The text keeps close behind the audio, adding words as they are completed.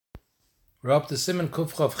We're up to Siman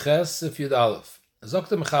Kuf Chav Ches, Sif Yud Aleph. Zok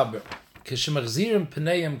Mechaber, Kishemachzirim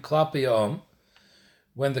Pneim Klapi Om,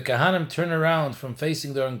 when the Kehnim turn around from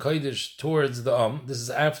facing their Kodesh towards the this is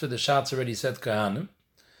after the shots already said Kehnim,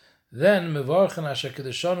 then Mevorchen Asher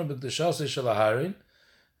Kedeshonu B'Kedeshosei Shel Aharon,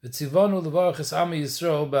 V'tzivonu Levarches Ami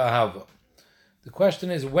Yisrael B'Ahava. The question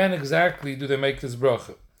is, when exactly do they make this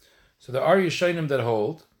bracha? So there are Yishonim that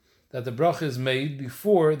hold that the bracha is made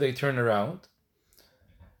before they turn around.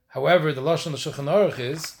 However, the Lashon of the Shulchan Aruch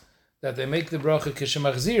is that they make the bracha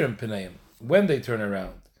kishemachzirim pneim, when they turn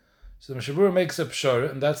around. So the Mishabura makes a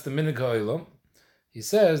pshara, and that's the minig ha'olam. He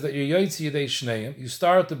says that you're yoytzi yedei shneim, you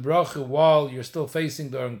start the bracha while you're still facing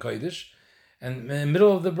the Aron Kodesh, and in the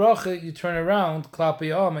middle of the bracha, you turn around,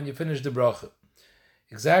 klapi am, and you finish the bracha.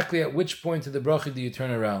 Exactly at which point of the bracha do you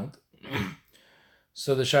turn around?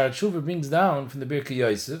 So the Sha'ar Tshuva brings down from the Birkei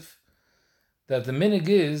Yosef that the minig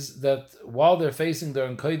is that while they're facing their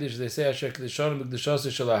Kodesh, they say Asher Kedeshonu B'Kedeshosei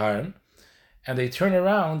Shel Aharon, and they turn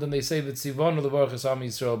around and they say V'tzivonu Levarches Ami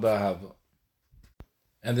Yisrael B'Ahava.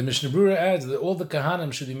 And the Mishnah Berurah adds that all the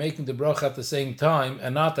Kehanim should be making the bracha at the same time,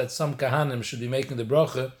 and not that some Kehanim should be making the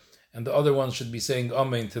bracha and the other ones should be saying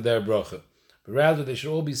Amen to their bracha. But rather they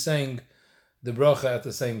should all be saying the bracha at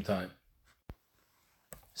the same time.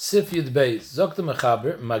 Sif Yud Beis, Zok the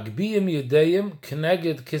Mechaber, Magbiyim Yedeyim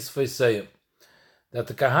Kneged Kisveiseim, that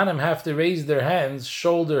the Kehanim have to raise their hands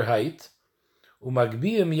shoulder height,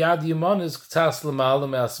 Umagbiyim Yad Yimonis K'tas L'Ma'ala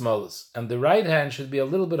Me'asmolis, and the right hand should be a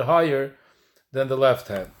little bit higher than the left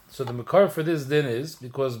hand. So the Makar for this din is,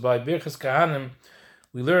 because by Birchas Kehanim,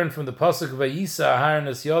 we learn from the Pasuk Vayisa Aharon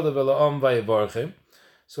Es Yodav Ela'om Vayivarchim.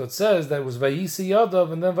 So it says that it was Vayisa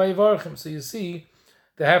Yodav and then Vayivarchim. So you see,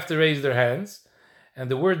 they have to raise their hands. And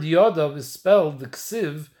the word Yodav is spelled, the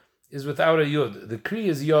Ksiv is without a Yud. The Kri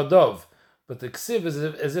is Yodav, but the Ksiv is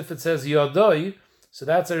as if it says Yodoi. So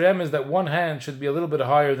that's a remez that one hand should be a little bit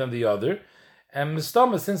higher than the other. And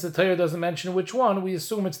Mistama, since the Torah doesn't mention which one, we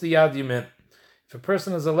assume it's the Yad Yamin. If a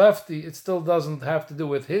person is a lefty, it still doesn't have to do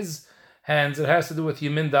with his hands, it has to do with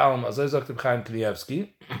Yamin Da'alma, as I Dr. Chaim Kanievsky.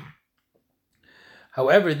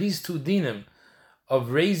 However, these two dinim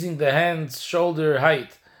of raising the hands shoulder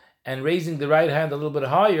height and raising the right hand a little bit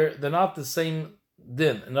higher, they're not the same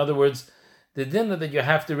din. In other words, the din that you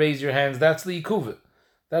have to raise your hands, that's the yikuva.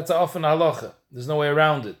 That's often halacha. There's no way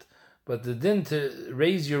around it. But the din to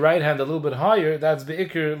raise your right hand a little bit higher, that's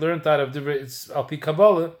be'ikr learned out of it's alpi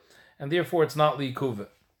Kabbalah, and therefore it's not likuva.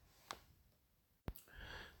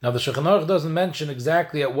 Now the Shulchan Aruch doesn't mention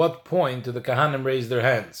exactly at what point do the Kehanim raise their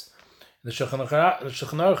hands. The Shulchan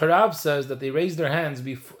Aruch Rav says that they raise their hands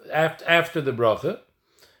after the bracha,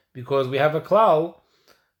 because we have a klal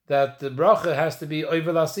that the bracha has to be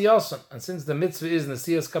oivel asiyason, and since the mitzvah is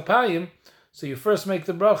nesiyas kapayim, so you first make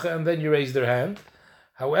the bracha and then you raise their hand.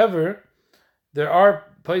 However, there are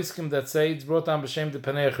poskim that say it's brought down b'shem de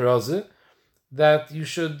panei charaze that you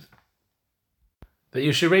should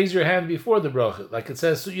raise your hand before the bracha, like it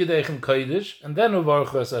says Su Yudechem Kodesh, and then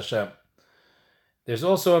Uvarchu Es Hashem. There's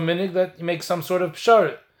also a minig that you make some sort of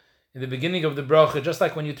pshara in the beginning of the bracha, just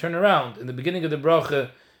like when you turn around. In the beginning of the bracha,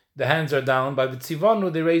 the hands are down. By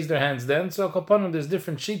V'tzivonu, they raise their hands then. So Kapanim, there's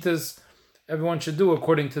different shitas everyone should do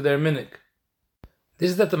according to their minig.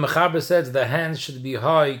 This is that the Mechaber says the hands should be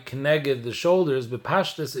high, connected the shoulders, but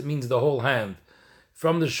pashtus, it means the whole hand,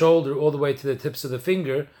 from the shoulder all the way to the tips of the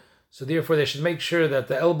finger. So therefore they should make sure that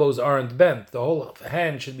the elbows aren't bent. The whole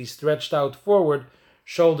hand should be stretched out forward,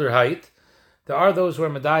 shoulder height. There are those who are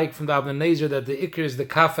medayik from the Avnei Nezer that the ikr is the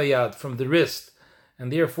kafayad, from the wrist,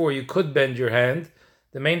 and therefore you could bend your hand.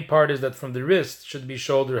 The main part is that from the wrist should be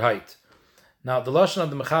shoulder height. Now the lashon of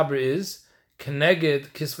the Mechaber is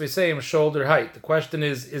keneged kisveiseim, shoulder height. The question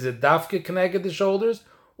is it dafke keneged the shoulders,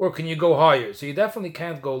 or can you go higher? So you definitely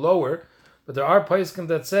can't go lower, but there are poskim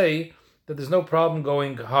that say that there's no problem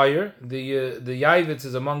going higher. The Yavitz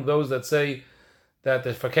is among those that say that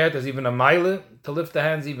the Farket is even a mile to lift the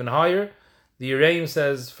hands even higher. The Yereim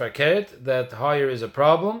says Farket, that higher is a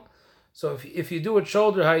problem. So if you do it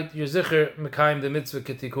shoulder height, you're zicher mekayim the mitzvah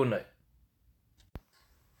ketikunai.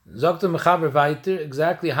 Zok the Mechaber weiter,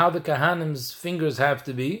 exactly how the Kehanim's fingers have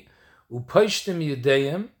to be. Upoishtim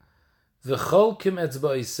yedeyim, v'cholkim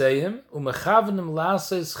etzba'iseyim, umechavnim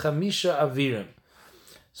lases chamisha avirim.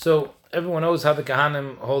 So everyone knows how the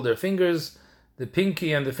Kehanim hold their fingers. The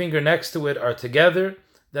pinky and the finger next to it are together.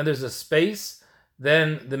 Then there's a space.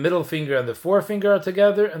 Then the middle finger and the forefinger are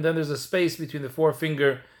together. And then there's a space between the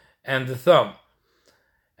forefinger and the thumb.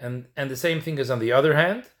 And the same thing is on the other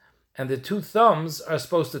hand. And the two thumbs are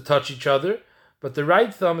supposed to touch each other. But the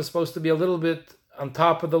right thumb is supposed to be a little bit on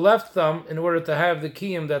top of the left thumb in order to have the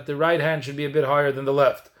kiyum that the right hand should be a bit higher than the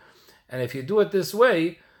left. And if you do it this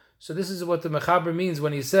way, so this is what the Mechaber means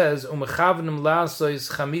when he says, Umechavnim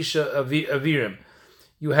lasois chamisha avirim.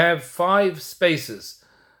 You have 5 spaces.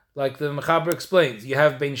 Like the Mechaber explains, you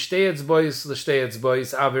have bein shtei etzbois l'shtei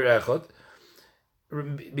etzbois avir echot.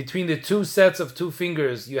 Between the 2 sets of 2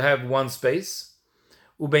 fingers, you have 1 space.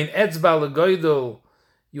 Ubein etzba legoidel,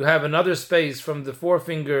 you have another space from the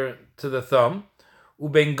forefinger to the thumb.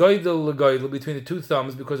 Ubein goidel legoidel, between the 2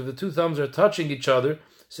 thumbs, because if the 2 thumbs are touching each other,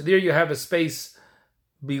 so there you have a space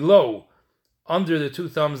below, under the 2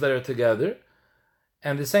 thumbs that are together.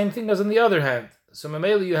 And the same thing as on the other hand. So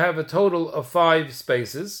Mamela, you have a total of 5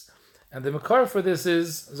 spaces. And the makar for this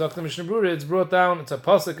is, Zok the Mishnah Brura, it's brought down, it's a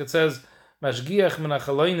pasuk, it says, Mashgiach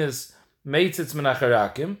menachaloinis meitzitz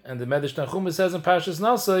menacharakim. And the Medrash Tanchuma says in Parshas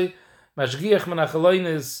Nasai, Mashgiach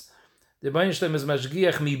menachaloinis, the Bain Shlem is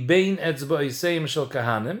Mashgiach mi bein etzboiseim shel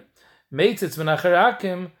kahanim, meitzitz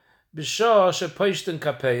menacharakim, b'shah shepoishten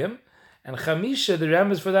kapeim. And chamisha, the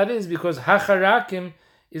remez for that is because hacharakim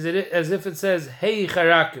is as if it says hey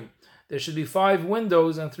charakim. There should be 5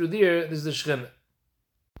 windows, and through there's the shechina.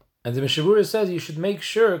 And the Mishnah Brura says you should make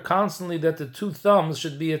sure constantly that the 2 thumbs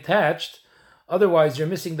should be attached. Otherwise, you're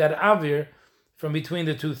missing that avir from between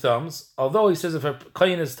the 2 thumbs. Although he says if a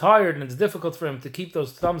kohen is tired and it's difficult for him to keep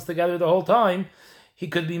those thumbs together the whole time, he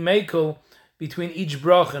could be mekel between each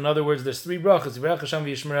bracha. In other words, there's 3 brachas. Yivarech Hashem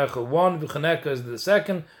v'yishmerecha 1, v'chaneka is the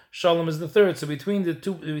second, shalom is the third. So between the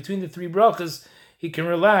 3 brachas, he can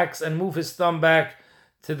relax and move his thumb back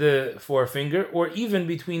to the forefinger, or even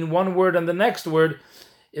between one word and the next word.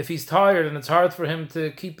 If he's tired and it's hard for him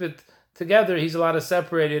to keep it together, he's allowed to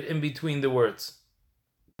separate it in between the words.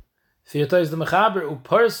 V'yotay is the mechaber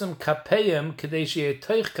uparsam kapeyim kedei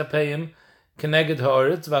sheyetoich kapeyim keneged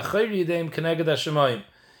haaretz v'achayr yideim keneged hashemayim.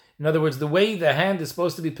 In other words, the way the hand is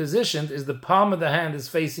supposed to be positioned is the palm of the hand is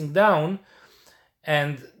facing down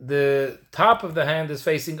and the top of the hand is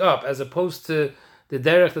facing up, as opposed to the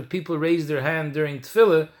derech that people raise their hand during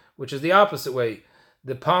tefillah, which is the opposite way.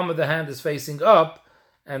 The palm of the hand is facing up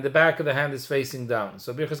and the back of the hand is facing down.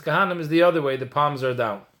 So Birchas Kahanim is the other way, the palms are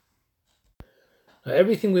down. Now,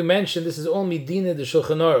 everything we mentioned, this is all midina de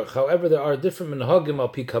Shulchan Aruch. However, there are different minhagim al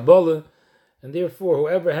pi Kabbalah, and therefore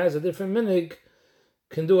whoever has a different minhag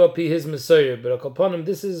can do al pi his Messiah. But upon him,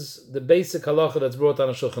 this is the basic halacha that's brought on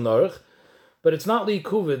a Shulchan Aruch. But it's not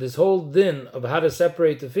liikuva. This whole din of how to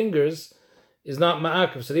separate the fingers is not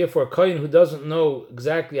ma'akiv. So therefore, a kohen who doesn't know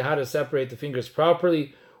exactly how to separate the fingers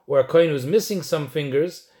properly, or a kohen who's missing some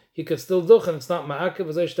fingers, he could still duch, and it's not ma'akiv,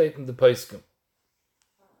 as I state in the Paiskim.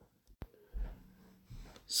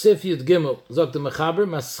 Sif Yud Gimel, Zok the Mechaber,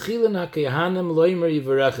 Maschilin ha-kehanim loimer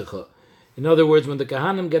yivarechecha. In other words, when the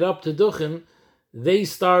Kehanim get up to duchen, they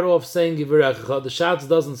start off saying yivarechecha. The Shatz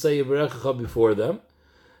doesn't say yivarechecha before them.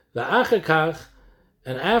 V'acher kach,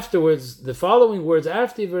 and afterwards, the following words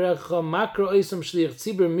after Yivarecha, Makro Oisam Shliach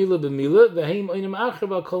Tzibur Mila B'Mila, V'heim Oinim Acher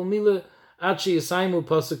V'Kol Mila Achi Yisaimu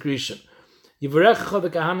Pasuk Rishon. Yivarecha, the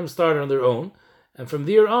Kehanim started on their own, and from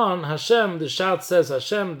there on, Hashem, the Shat says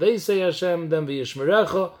Hashem, they say Hashem, then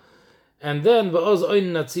V'Yishmerecha, and then V'oz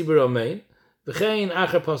Oinim Natzibur Omein, V'chein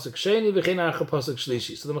Acher Pasuk Sheni, V'chein Acher Pasuk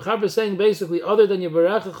Shlishi. So the Mechaber is saying basically, other than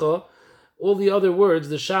Yivarecha, all the other words,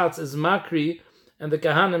 the Shats is Makri, and the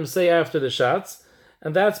Kehanim say after the Shats.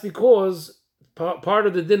 And that's because part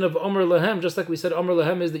of the din of Omer Lahem, just like we said, Omer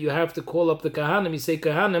Lahem is that you have to call up the Kahanim. You say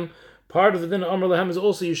Kahanim. Part of the din of Omer Lahem is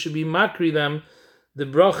also you should be makri them, the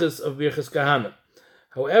brachas of Birchas Kahanim.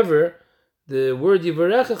 However, the word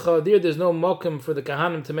Yivarechecha, there's no mokum for the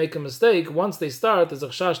Kahanim to make a mistake. Once they start, there's a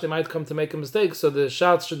chash they might come to make a mistake, so the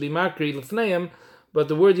shots should be makri lefneim. But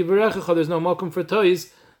the word Yivarechecha, there's no mokum for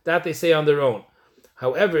toys, that they say on their own.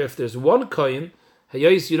 However, if there's one kohen,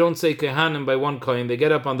 Hayos, you don't say Kehanim by one kohen, they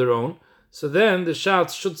get up on their own. So then the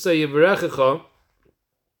shots should say Yivarechecha.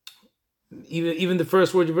 Even the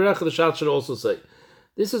first word Yivarecha, the shots should also say.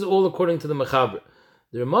 This is all according to the Mechaber.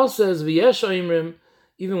 The Ramah says, V'yesh Oimrim,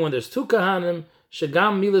 even when there's 2 Kehanim,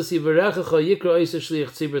 Shagam Milas Yivarechecha Yikra Oisa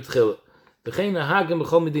Shliach Tzibur Tchila. V'chein Hagim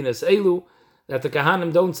B'chol Medinas Elu, that the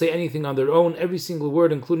Kehanim don't say anything on their own. Every single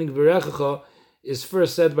word, including Yivarechecha, is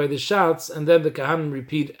first said by the shots, and then the Kehanim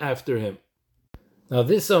repeat after him. Now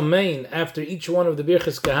this Amein, after each one of the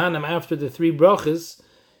Birchas Kahanim, after the 3 brachas,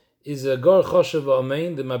 is a Gor Choshev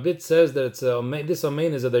Amein. The Mabit says that it's a Amein, this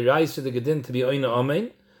Amein is a Derais to the Gedin to be Oina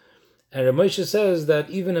Amein. And Ramosha says that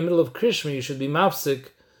even in the middle of Krishma, you should be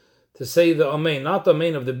mafsik to say the Amein, not the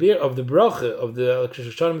Amein of the bracha, of the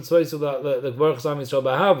Krishma Mitzvah, the Baruch Sam Yisrael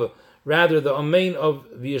Bahava, rather the Amein of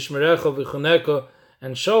V'yishmerecha, V'chuneka,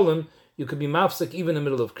 and Sholem, you could be mafsik even in the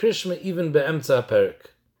middle of Krishma, even Be'emtza HaPerik.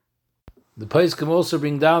 The Paiskim also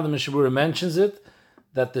bring down, the Mishnah Berurah mentions it,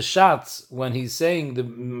 that the shots, when he's saying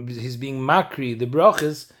he's being makri, the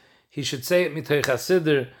brachas, he should say it mitoich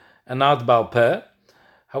hasidr and not bal peh.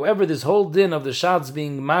 However, this whole din of the shots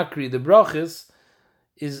being makri, the brachas,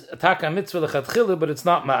 is ataka mitzvah lechatchila, but it's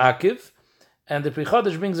not ma'akiv. And the Pri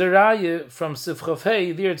Chodesh brings a raya from Sif Chof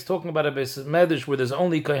Hey. There it's talking about a Beis Medrash where there's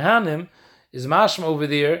only Kehnim, is mashma over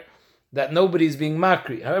there that nobody's being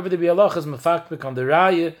makri. However, the Bialach is mefakbik on the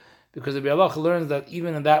raya, because the Bialach learns that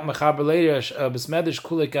even in that mechaber later, Beis Medrash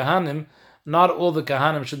kule Kehanim, not all the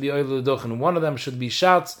Kehanim should be oil l'duchen. One of them should be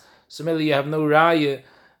shots. So maybe you have no raya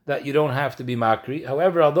that you don't have to be makri.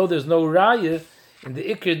 However, although there's no raya in the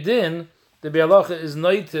Iker Din, the Bialacha is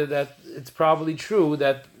noite that it's probably true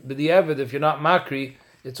that b'di'evid, if you're not makri,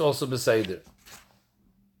 it's also beseder.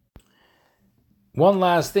 One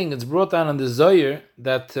last thing, it's brought down in the Zoyer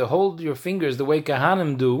that to hold your fingers the way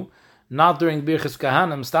Kahanim do, not during Birchas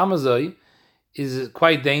Kahanim, Stamazoi, is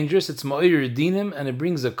quite dangerous. It's Ma'ir Dinim and it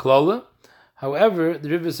brings a klola. However, the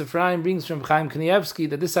Rivas Ephraim brings from Chaim Kanievsky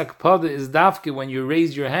that this akpada is dafke when you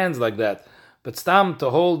raise your hands like that. But stam,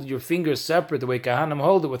 to hold your fingers separate the way Kahanim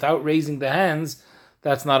hold it without raising the hands,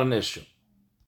 that's not an issue.